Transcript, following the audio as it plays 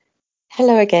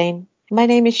Hello again. My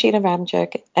name is Sheila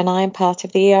Ramjug and I am part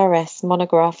of the ERS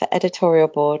Monograph editorial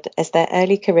board as their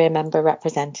early career member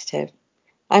representative.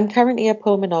 I'm currently a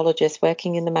pulmonologist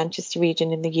working in the Manchester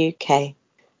region in the UK.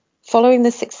 Following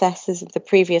the successes of the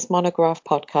previous Monograph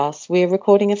podcast, we are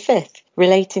recording a fifth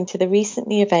relating to the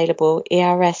recently available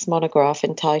ERS monograph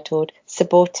entitled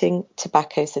Supporting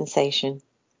Tobacco Cessation.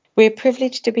 We are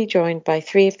privileged to be joined by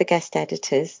three of the guest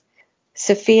editors,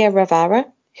 Sophia Ravara,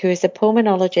 who is a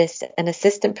pulmonologist and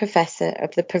assistant professor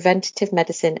of the Preventative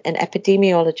Medicine and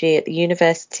Epidemiology at the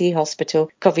University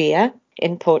Hospital Covilhã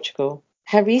in Portugal.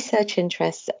 Her research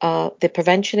interests are the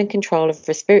prevention and control of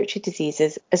respiratory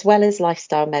diseases as well as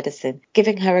lifestyle medicine,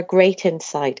 giving her a great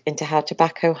insight into how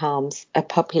tobacco harms a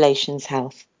population's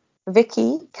health.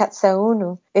 Vicky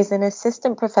Katsaonou is an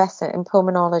assistant professor in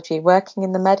pulmonology working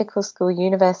in the Medical School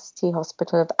University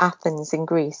Hospital of Athens in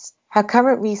Greece. Her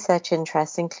current research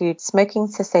interests include smoking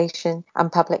cessation and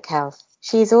public health.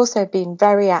 She has also been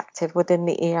very active within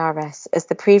the ERS as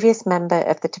the previous member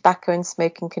of the Tobacco and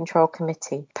Smoking Control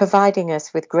Committee, providing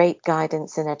us with great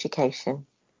guidance and education.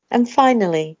 And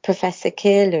finally, Professor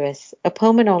Keir Lewis, a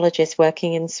pulmonologist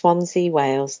working in Swansea,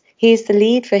 Wales. He is the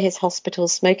lead for his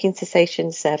hospital's smoking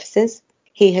cessation services.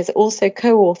 He has also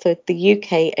co-authored the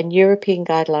UK and European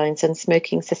guidelines on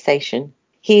smoking cessation.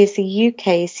 He is the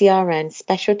UK CRN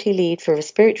Specialty Lead for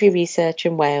Respiratory Research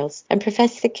in Wales, and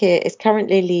Professor Keir is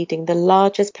currently leading the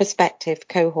largest prospective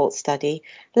cohort study,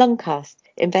 LungCast,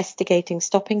 investigating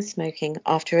stopping smoking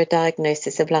after a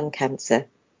diagnosis of lung cancer.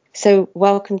 So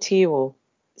welcome to you all.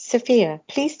 Sophia,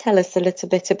 please tell us a little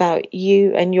bit about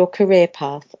you and your career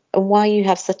path and why you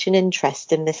have such an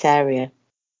interest in this area.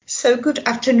 So good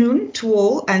afternoon to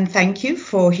all and thank you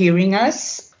for hearing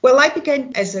us. Well, I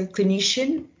began as a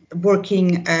clinician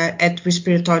working at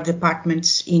respiratory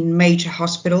departments in major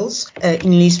hospitals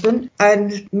in Lisbon.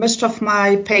 And most of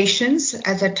my patients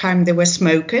at that time, they were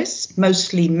smokers,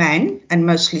 mostly men and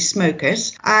mostly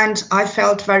smokers. And I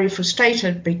felt very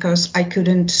frustrated because I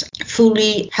couldn't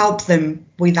fully help them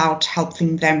without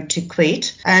helping them to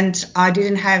quit. And I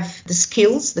didn't have the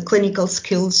skills, the clinical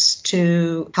skills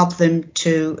to help them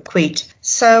to quit.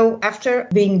 So after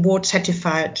being board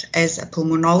certified as a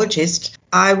pulmonologist,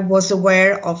 I was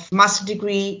aware of master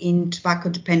degree in tobacco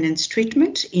dependence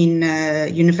treatment in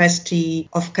University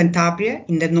of Cantabria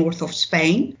in the north of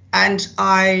Spain. And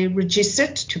I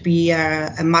registered to be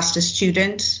a master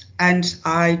student, and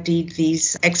I did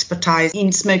this expertise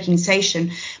in smoking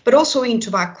cessation, but also in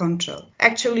tobacco control.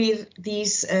 Actually,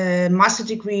 this master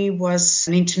degree was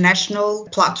an international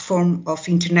platform of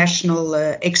international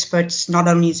experts, not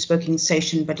only in smoking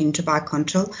cessation, but in tobacco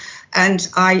control. And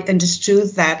I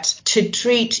understood that to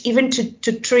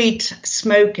treat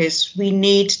smokers, we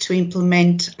need to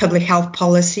implement public health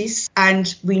policies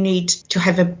and we need to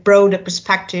have a broader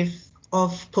perspective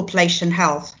of population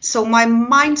health. So my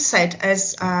mindset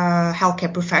as a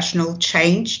healthcare professional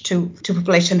changed to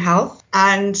population health,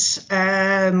 and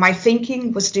my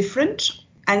thinking was different.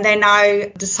 And then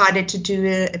I decided to do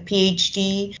a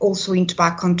PhD also in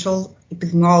tobacco control,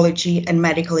 epidemiology and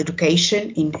medical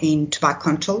education in tobacco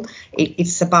control.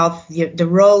 It's about the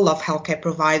role of healthcare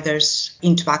providers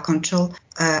in tobacco control.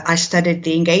 I studied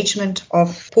the engagement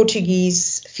of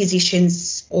Portuguese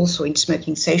physicians also in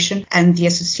smoking cessation and the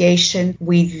association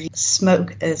with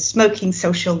smoking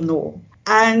social norm.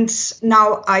 And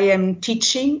now I am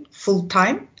teaching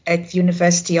full-time at the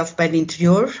University of Beira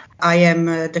Interior. I am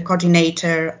the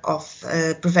coordinator of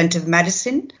preventive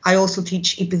medicine. I also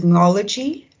teach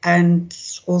epidemiology and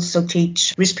also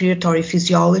teach respiratory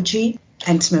physiology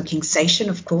and smoking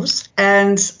cessation, of course.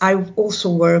 And I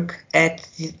also work at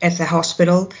the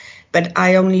hospital, but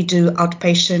I only do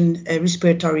outpatient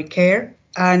respiratory care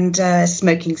and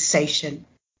smoking cessation.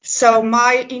 So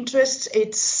my interest,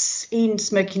 it's in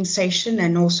smoking cessation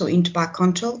and also in tobacco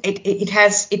control.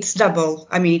 It's double.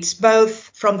 I mean, it's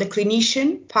both from the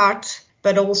clinician part,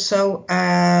 but also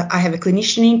I have a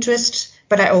clinician interest,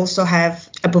 but I also have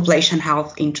a population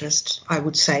health interest, I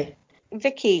would say.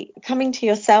 Vicky, coming to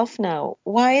yourself now,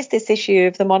 why is this issue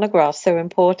of the monograph so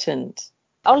important?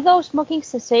 Although smoking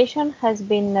cessation has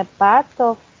been a part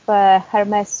of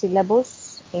Hermes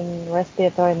syllabus in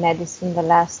respiratory medicine the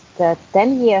last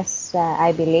 10 years,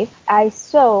 I believe, I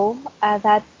saw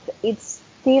that it's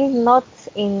still not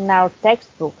in our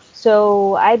textbooks.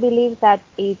 So I believe that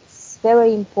it's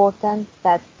very important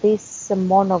that this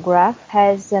monograph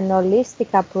has an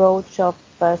holistic approach of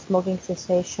smoking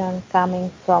cessation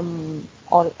coming from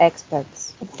all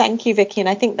experts. Thank you, Vicky. And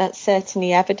I think that's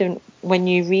certainly evident when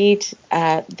you read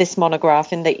this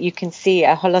monograph, and that you can see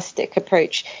a holistic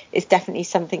approach is definitely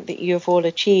something that you have all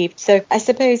achieved. So I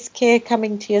suppose, Keir,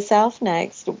 coming to yourself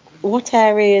next, What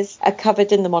areas are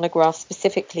covered in the monograph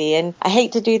specifically? And I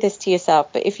hate to do this to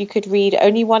yourself, but if you could read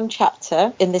only one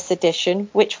chapter in this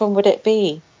edition, which one would it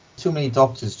be? Too many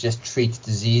doctors just treat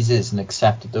diseases and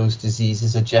accept that those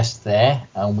diseases are just there,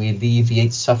 and we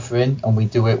alleviate suffering and we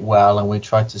do it well and we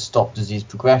try to stop disease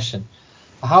progression.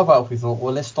 But how about if we thought,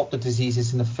 well, let's stop the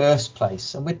diseases in the first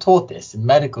place? And we're taught this in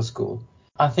medical school.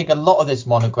 I think a lot of this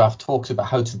monograph talks about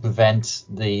how to prevent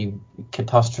the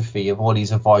catastrophe of all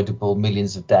these avoidable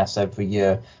millions of deaths every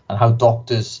year, and how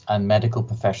doctors and medical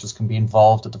professionals can be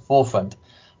involved at the forefront.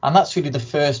 And that's really the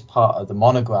first part of the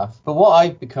monograph. But what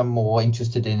I've become more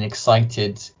interested in,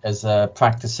 excited as a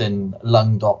practicing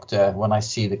lung doctor, when I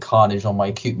see the carnage on my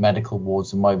acute medical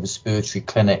wards and my respiratory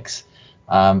clinics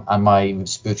and my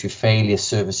respiratory failure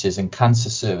services and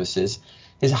cancer services,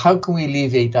 is how can we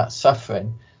alleviate that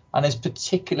suffering? And there's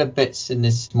particular bits in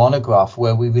this monograph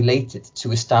where we relate it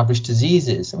to established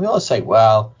diseases. And we all say,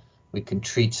 well, we can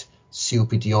treat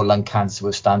COPD or lung cancer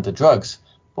with standard drugs.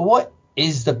 But what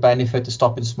is the benefit of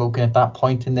stopping smoking at that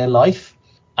point in their life?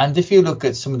 And if you look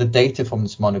at some of the data from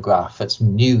this monograph, that's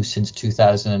new since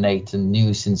 2008 and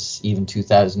new since even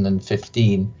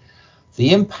 2015,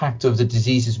 the impact of the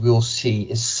diseases we all see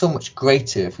is so much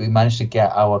greater if we manage to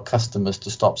get our customers to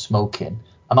stop smoking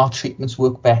and our treatments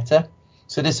work better.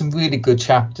 So there's some really good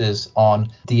chapters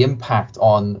on the impact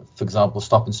on, for example,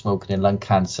 stopping smoking in lung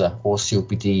cancer or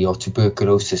COPD or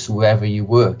tuberculosis, wherever you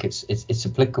work. It's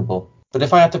applicable. But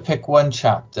if I had to pick one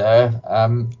chapter,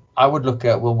 I would look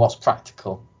at, well, what's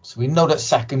practical? So we know that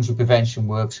secondary prevention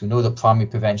works. We know that primary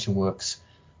prevention works.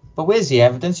 But where's the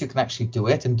evidence you can actually do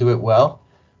it and do it well?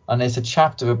 And there's a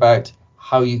chapter about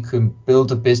how you can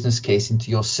build a business case into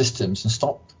your systems and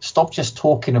stop just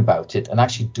talking about it and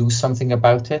actually do something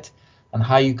about it, and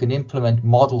how you can implement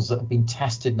models that have been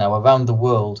tested now around the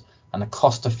world and are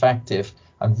cost effective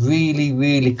and really,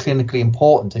 really clinically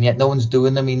important, and yet no one's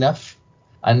doing them enough.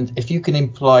 And if you can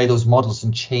employ those models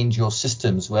and change your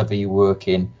systems, whether you work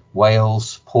in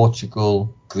Wales,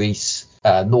 Portugal, Greece,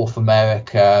 North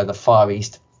America, the Far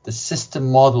East, the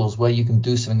system models where you can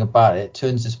do something about it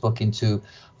turns this book into,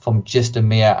 from just a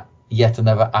mere yet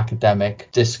another academic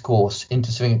discourse,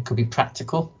 into something that could be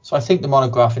practical. So I think the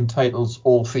monograph entitles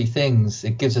all three things.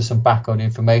 It gives us some background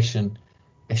information.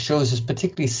 It shows us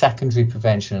particularly secondary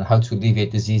prevention and how to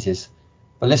alleviate diseases.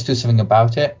 But let's do something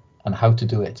about it and how to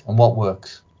do it and what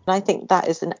works. I think that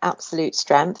is an absolute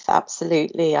strength.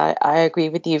 Absolutely. I agree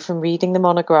with you from reading the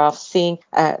monograph, seeing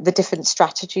the different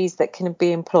strategies that can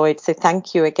be employed. So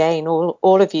thank you again,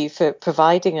 all of you, for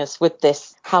providing us with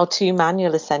this how-to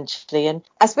manual, essentially. And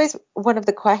I suppose one of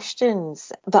the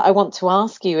questions that I want to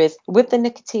ask you is, with the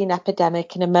nicotine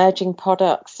epidemic and emerging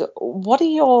products, what are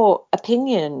your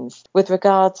opinions with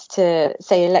regards to,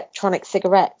 say, electronic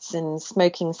cigarettes and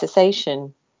smoking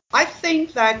cessation? I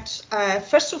think that,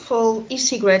 first of all,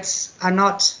 e-cigarettes are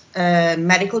not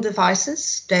medical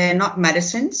devices. They're not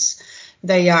medicines.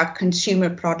 They are consumer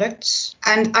products.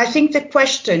 And I think the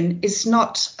question is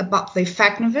not about the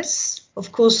effectiveness.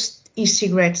 Of course,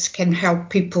 e-cigarettes can help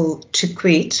people to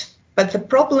quit. But the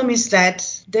problem is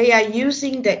that they are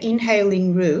using the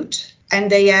inhaling route, and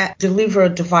they are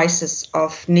delivered devices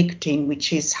of nicotine,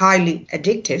 which is highly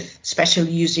addictive,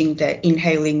 especially using the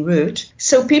inhaling route.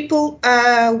 So people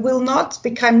will not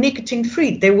become nicotine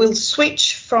free. They will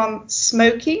switch from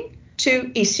smoking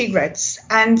to e-cigarettes.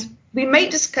 And we may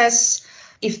discuss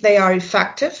if they are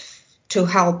effective to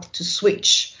help to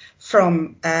switch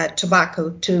from tobacco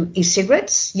to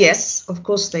e-cigarettes. Yes, of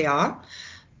course they are.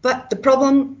 But the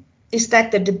problem is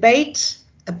that the debate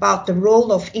about the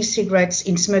role of e-cigarettes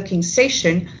in smoking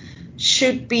cessation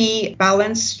should be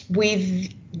balanced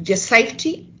with the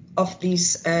safety of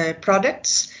these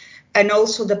products and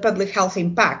also the public health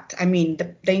impact. I mean,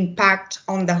 the impact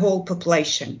on the whole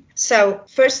population. So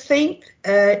first thing,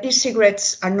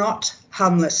 e-cigarettes are not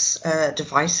harmless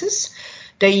devices.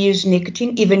 They use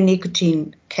nicotine. Even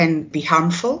nicotine can be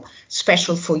harmful,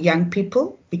 especially for young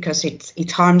people, because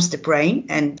it harms the brain.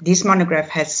 And this monograph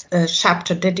has a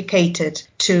chapter dedicated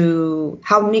to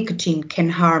how nicotine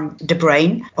can harm the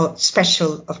brain,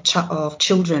 especially of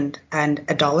children and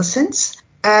adolescents.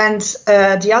 And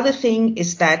the other thing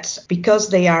is that because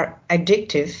they are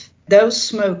addictive, those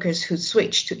smokers who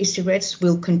switch to e-cigarettes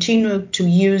will continue to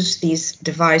use these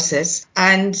devices,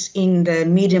 and in the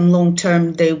medium-long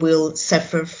term, they will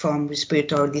suffer from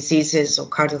respiratory diseases or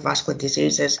cardiovascular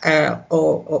diseases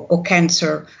or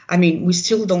cancer. I mean, we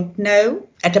still don't know.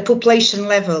 At a population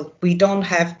level, we don't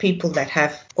have people that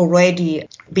have already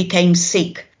became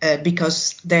sick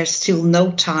because there's still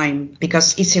no time,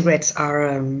 because e-cigarettes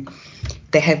are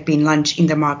they have been launched in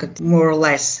the market more or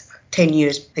less 10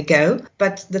 years ago.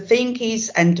 But the thing is,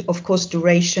 and of course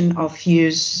duration of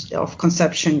use of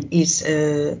consumption is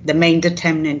the main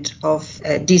determinant of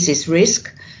disease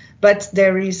risk. But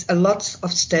there is a lot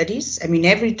of studies. I mean,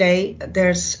 every day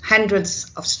there's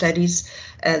hundreds of studies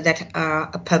that are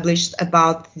published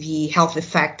about the health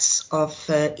effects of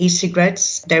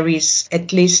e-cigarettes. There is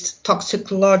at least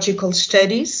toxicological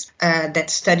studies that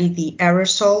study the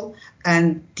aerosol,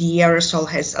 and the aerosol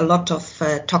has a lot of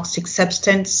toxic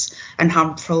substance and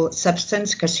harmful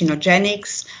substance,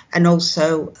 carcinogenics, and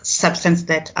also substances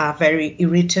that are very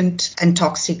irritant and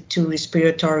toxic to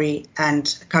respiratory and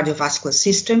cardiovascular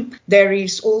system. There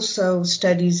is also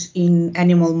studies in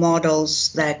animal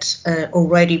models that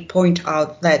already point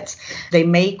out that they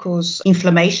may cause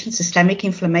inflammation, systemic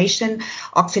inflammation,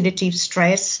 oxidative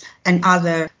stress, and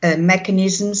other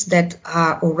mechanisms that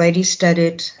are already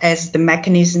studied as the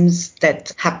mechanisms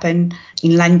that happen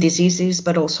in lung diseases,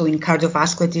 but also in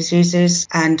cardiovascular diseases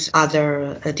and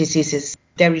other diseases.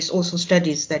 There is also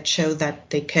studies that show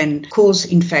that they can cause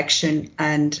infection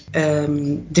and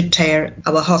deter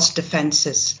our host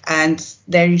defenses. And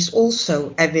there is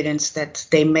also evidence that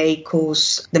they may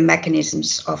cause the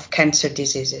mechanisms of cancer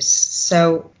diseases.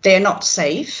 So they are not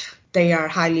safe. They are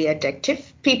highly addictive.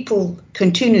 People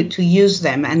continue to use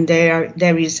them, and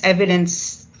there is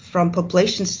evidence from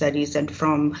population studies and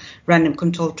from random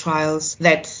control trials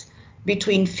that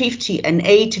between 50 and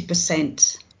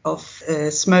 80% of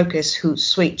smokers who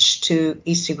switch to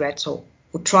e-cigarettes or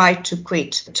who try to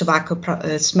quit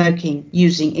tobacco smoking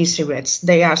using e-cigarettes,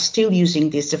 they are still using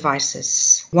these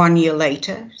devices 1 year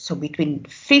later. So between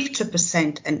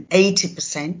 50% and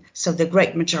 80%, so the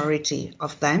great majority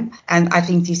of them. And I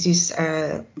think this is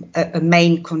a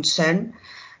main concern.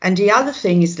 And the other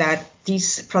thing is that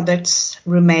these products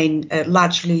remain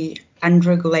largely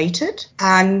unregulated,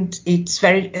 and it's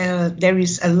there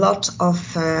is a lot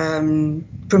of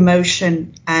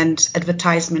promotion and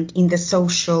advertisement in the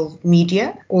social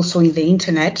media, also in the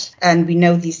internet. And we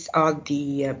know these are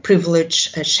the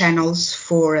privileged channels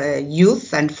for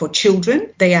youth and for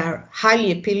children. They are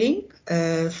highly appealing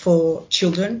for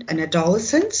children and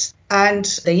adolescents, and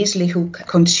they easily hook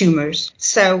consumers.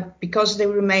 So because they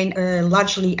remain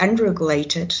largely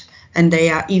unregulated, and they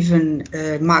are even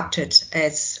marketed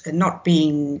as not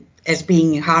being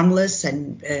harmless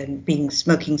and being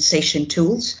smoking cessation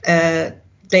tools,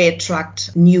 they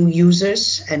attract new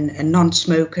users and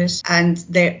non-smokers, and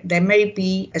there may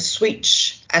be a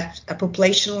switch at a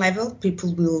population level.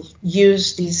 People will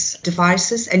use these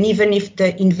devices, and even if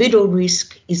the individual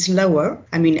risk is lower,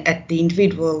 I mean at the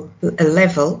individual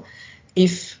level,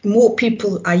 if more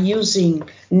people are using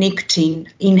nicotine,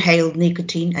 inhaled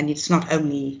nicotine, and it's not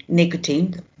only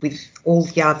nicotine with all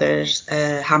the other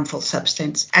harmful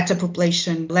substances, at a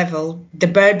population level, the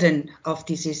burden of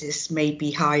diseases may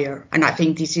be higher. And I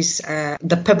think this is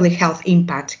the public health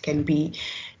impact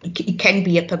it can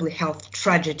be a public health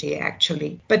tragedy,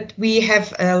 actually. But we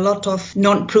have a lot of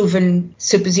non-proven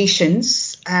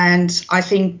suppositions, and I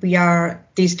think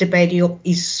this debate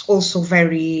is also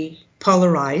very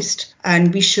polarized,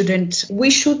 and we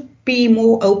should be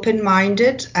more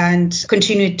open-minded and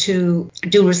continue to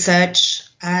do research,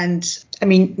 and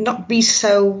have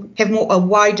a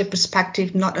wider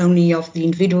perspective, not only of the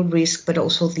individual risk, but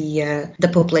also the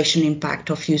population impact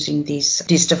of using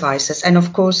these devices. And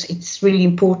of course, it's really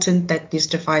important that these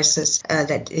devices,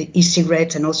 that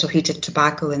e-cigarette and also heated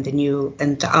tobacco and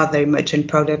the other emerging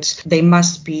products, they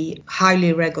must be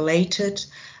highly regulated.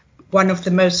 One of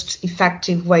the most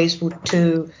effective ways would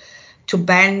to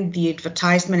ban the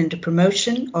advertisement and the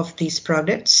promotion of these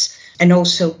products, and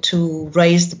also to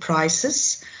raise the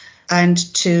prices, and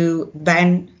to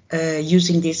ban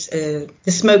using this. The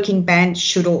smoking ban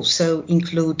should also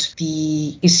include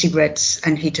the e-cigarettes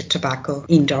and heated tobacco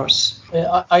indoors.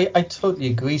 I totally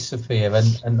agree, Sophia,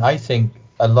 and I think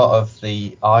a lot of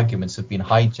the arguments have been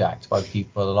hijacked by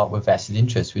people, a lot with vested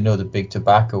interests. We know that Big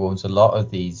Tobacco owns a lot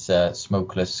of these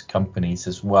smokeless companies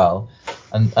as well.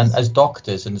 And as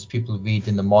doctors and as people read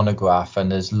in the monograph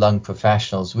and as lung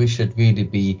professionals, we should really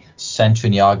be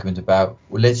centering the argument about,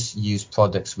 well, let's use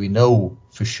products we know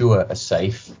for sure are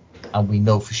safe and we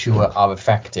know for sure are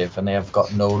effective, and they have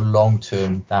got no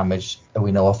long-term damage that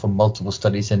we know of from multiple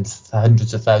studies in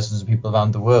hundreds of thousands of people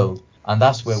around the world. And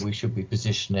that's where we should be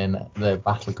positioning the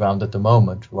battleground at the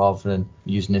moment, rather than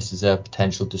using this as a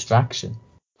potential distraction.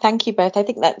 Thank you both. I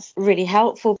think that's really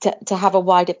helpful to have a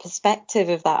wider perspective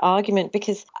of that argument,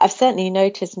 because I've certainly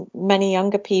noticed many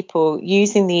younger people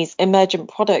using these emergent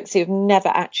products who've never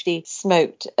actually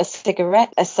smoked a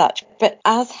cigarette as such. But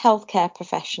as healthcare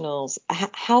professionals,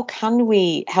 how can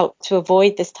we help to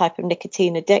avoid this type of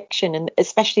nicotine addiction, and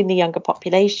especially in the younger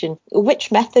population?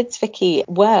 Which methods, Vicky,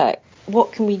 work?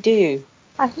 What can we do?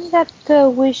 I think that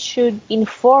we should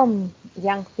inform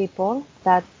young people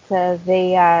that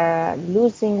they are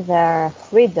losing their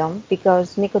freedom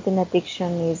because nicotine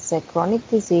addiction is a chronic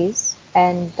disease,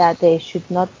 and that they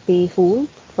should not be fooled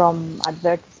from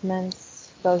advertisements,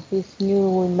 because these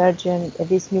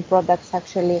new products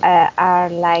actually are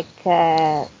like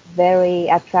very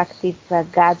attractive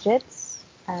gadgets,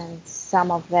 and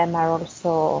some of them are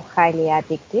also highly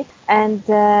addictive. And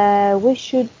we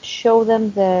should show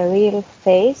them the real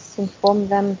face, inform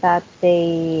them that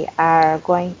they are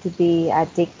going to be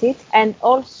addicted, and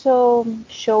also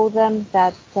show them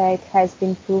that it has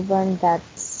been proven that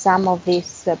some of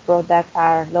these products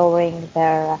are lowering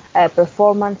their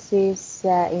performances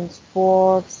in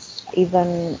sports,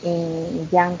 even in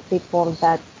young people,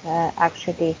 that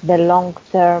actually the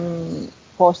long-term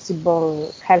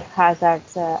possible health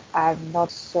hazards are not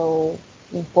so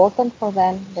important for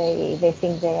them. They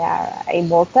think they are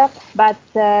immortal, but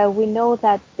we know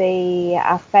that they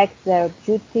affect their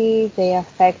beauty, they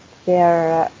affect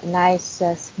their nice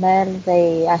smell,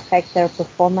 they affect their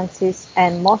performances,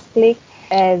 and mostly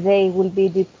they will be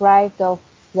deprived of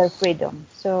their freedom.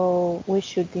 So we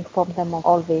should inform them of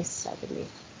all this, I believe.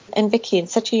 And Vicky, in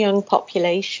such a young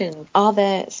population, are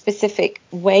there specific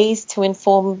ways to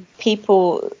inform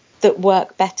people that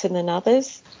work better than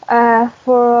others?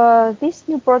 For these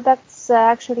new products,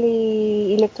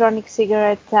 actually electronic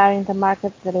cigarettes are in the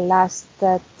market the last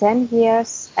 10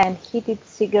 years, and heated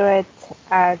cigarettes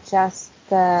are just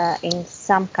in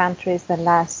some countries the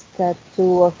last 2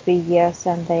 or 3 years,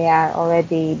 and they are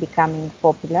already becoming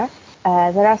popular.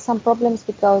 There are some problems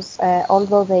because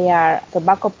although they are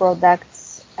tobacco products,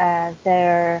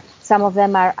 some of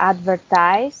them are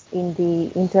advertised in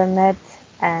the internet,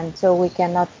 and so we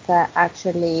cannot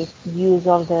actually use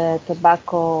all the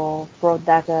tobacco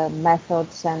product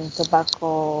methods and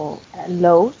tobacco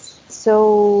laws.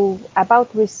 So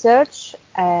about research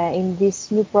in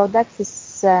these new products is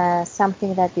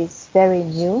something that is very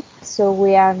new. So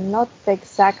we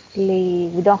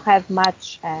don't have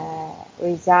much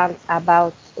results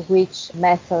about which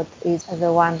method is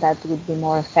the one that would be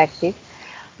more effective.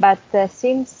 But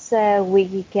since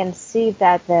we can see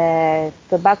that the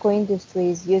tobacco industry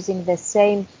is using the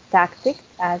same tactic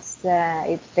as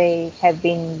they have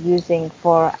been using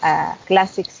for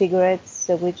classic cigarettes,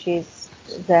 which is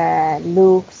the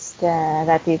looks,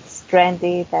 that it's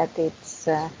trendy, that it's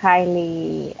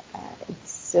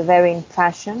it's very in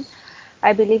fashion,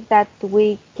 I believe that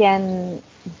we can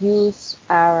use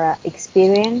our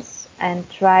experience and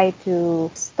try to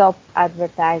stop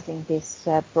advertising these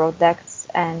products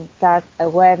and start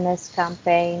awareness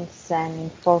campaigns and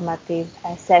informative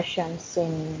sessions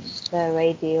in the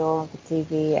radio, the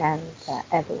TV, and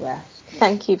everywhere.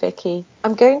 Thank you, Vicky.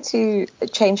 I'm going to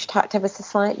change tact ever so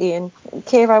slightly. And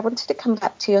Kira, I wanted to come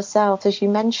back to yourself. As you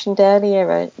mentioned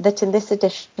earlier, that in this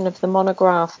edition of the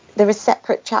monograph, there are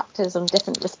separate chapters on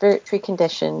different respiratory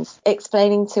conditions,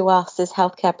 explaining to us as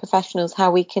healthcare professionals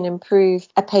how we can improve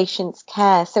a patient's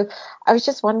care. So I was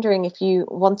just wondering if you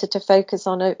wanted to focus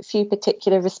on a few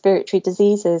particular respiratory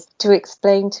diseases to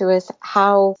explain to us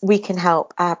how we can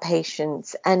help our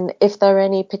patients, and if there are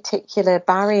any particular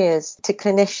barriers to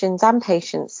clinicians and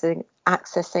patients in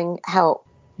accessing help.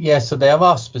 Yeah, so there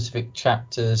are specific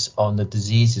chapters on the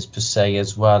diseases per se,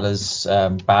 as well as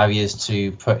barriers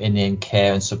to putting in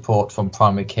care and support from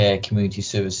primary care, community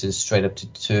services, straight up to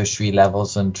tertiary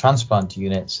levels and transplant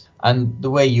units. And the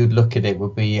way you'd look at it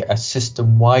would be a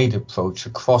system-wide approach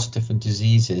across different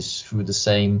diseases through the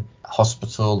same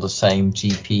hospital, the same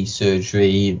GP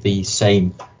surgery, the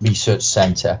same research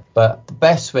centre. But the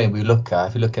best way we look at,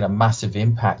 if you look at a massive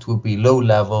impact, would be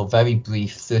low-level, very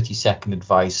brief 30-second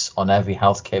advice on every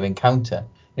healthcare encounter.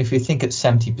 If you think that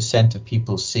 70% of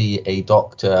people see a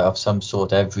doctor of some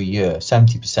sort every year,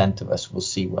 70% of us will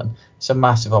see one. It's a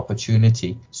massive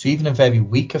opportunity. So even a very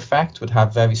weak effect would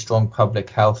have very strong public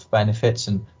health benefits,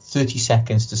 and 30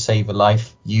 seconds to save a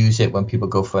life. Use it when people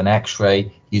go for an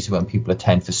x-ray, use it when people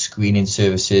attend for screening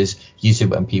services, use it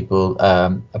when people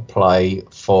apply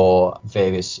for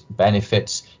various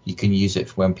benefits. You can use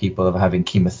it when people are having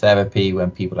chemotherapy,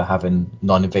 when people are having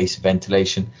non-invasive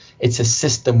ventilation. It's a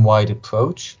system-wide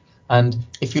approach. And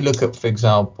if you look at, for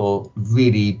example,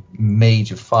 really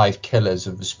major 5 killers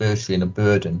of respiratory and a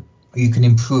burden, you can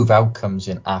improve outcomes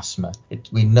in asthma.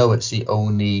 We know it's the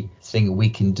only thing we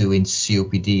can do in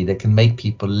COPD that can make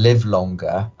people live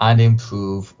longer and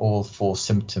improve all 4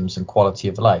 symptoms and quality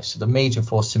of life. So the major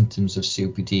 4 symptoms of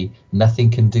COPD,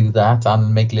 nothing can do that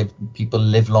and make people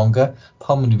live longer.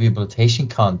 Pulmonary rehabilitation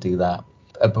can't do that.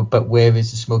 But where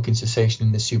is the smoking cessation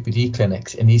in the COPD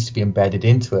clinics? It needs to be embedded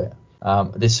into it.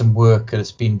 There's some work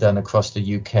that's been done across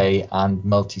the UK and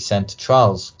multi-centre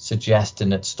trials suggesting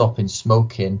that stopping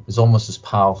smoking is almost as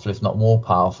powerful, if not more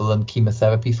powerful, than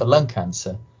chemotherapy for lung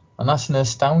cancer. And that's an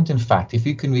astounding fact. If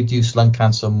you can reduce lung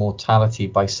cancer mortality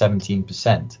by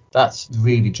 17%, that's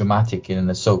really dramatic in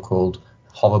a so-called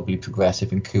horribly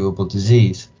progressive incurable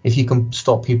disease. If you can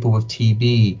stop people with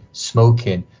TB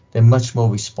smoking, they're much more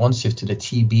responsive to the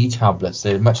TB tablets.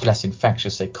 They're much less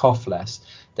infectious. They cough less.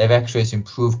 Their x-rays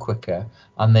improve quicker,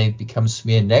 and they become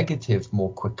smear negative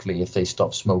more quickly if they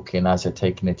stop smoking as they're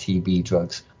taking the TB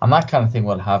drugs. And that kind of thing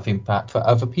will have impact for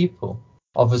other people.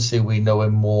 Obviously, we know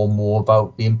more and more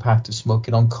about the impact of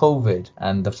smoking on COVID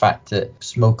and the fact that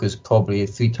smokers probably are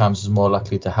 3 times as more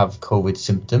likely to have COVID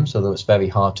symptoms, although it's very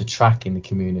hard to track in the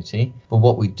community. But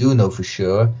what we do know for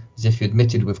sure is if you're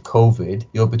admitted with COVID,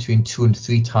 you're between 2 and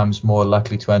 3 times more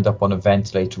likely to end up on a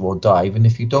ventilator or die, even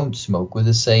if you don't smoke with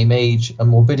the same age and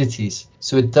morbidities.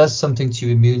 So it does something to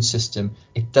your immune system.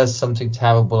 It does something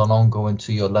terrible and ongoing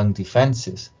to your lung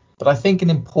defenses. But I think an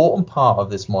important part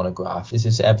of this monograph is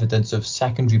its evidence of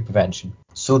secondary prevention.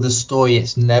 So the story,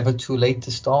 it's never too late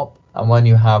to stop. And when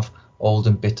you have old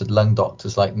and bittered lung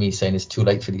doctors like me saying it's too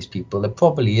late for these people, it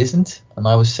probably isn't. And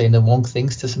I was saying the wrong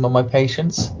things to some of my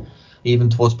patients.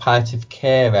 Even towards palliative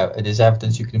care, it is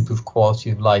evidence you can improve quality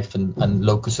of life and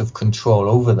locus of control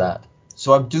over that.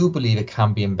 So I do believe it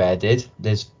can be embedded.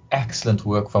 There's excellent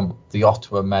work from the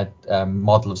Ottawa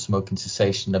model of smoking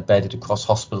cessation embedded across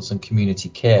hospitals and community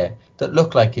care that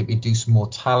look like it reduced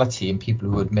mortality in people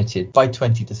who were admitted by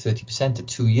 20 to 30% at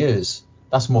 2 years.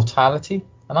 That's mortality,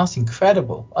 and that's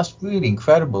incredible. That's really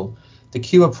incredible. The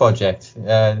Cure project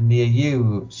near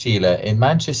you, Sheila, in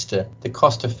Manchester, the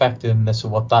cost effectiveness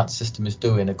of what that system is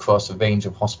doing across a range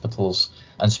of hospitals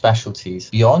and specialties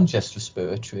beyond just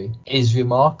respiratory is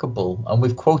remarkable. And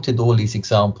we've quoted all these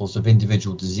examples of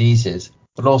individual diseases,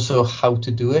 but also how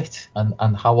to do it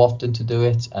and how often to do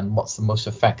it and what's the most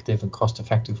effective and cost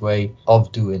effective way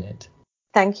of doing it.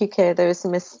 Thank you, Keir. There are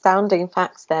some astounding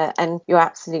facts there, and you're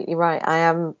absolutely right. I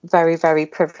am very, very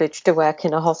privileged to work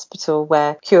in a hospital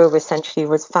where Cure essentially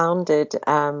was founded.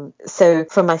 So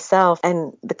for myself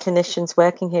and the clinicians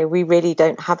working here, we really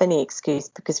don't have any excuse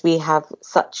because we have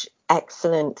such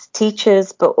excellent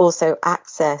teachers, but also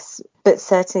access. But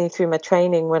certainly through my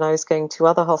training when I was going to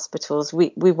other hospitals,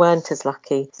 we weren't as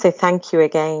lucky. So thank you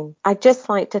again. I'd just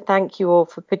like to thank you all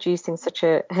for producing such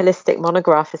a holistic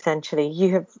monograph, essentially.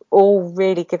 You have all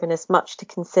really given us much to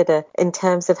consider in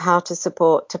terms of how to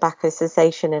support tobacco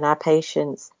cessation in our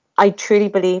patients. I truly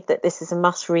believe that this is a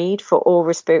must read for all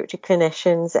respiratory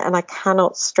clinicians, and I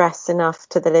cannot stress enough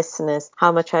to the listeners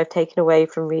how much I've taken away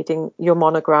from reading your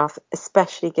monograph,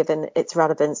 especially given its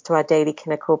relevance to our daily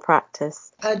clinical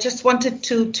practice. I just wanted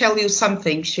to tell you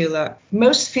something, Sheila.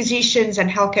 Most physicians and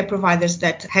healthcare providers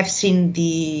that have seen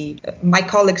my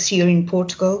colleagues here in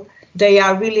Portugal, they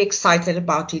are really excited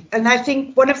about it. And I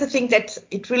think one of the things that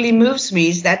it really moves me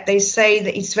is that they say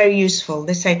that it's very useful.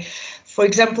 They say, for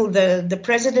example, the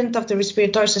president of the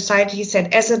Respiratory Society, he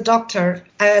said, as a doctor,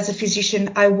 as a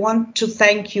physician, I want to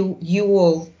thank you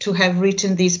all to have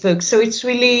written this book. So it's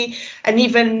really, and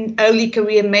even early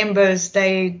career members,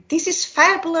 this is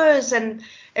fabulous. And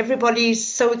everybody is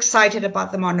so excited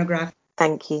about the monograph.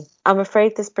 Thank you. I'm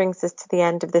afraid this brings us to the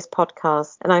end of this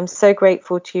podcast, and I'm so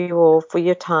grateful to you all for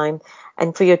your time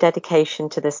and for your dedication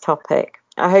to this topic.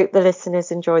 I hope the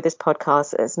listeners enjoy this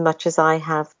podcast as much as I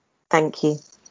have. Thank you.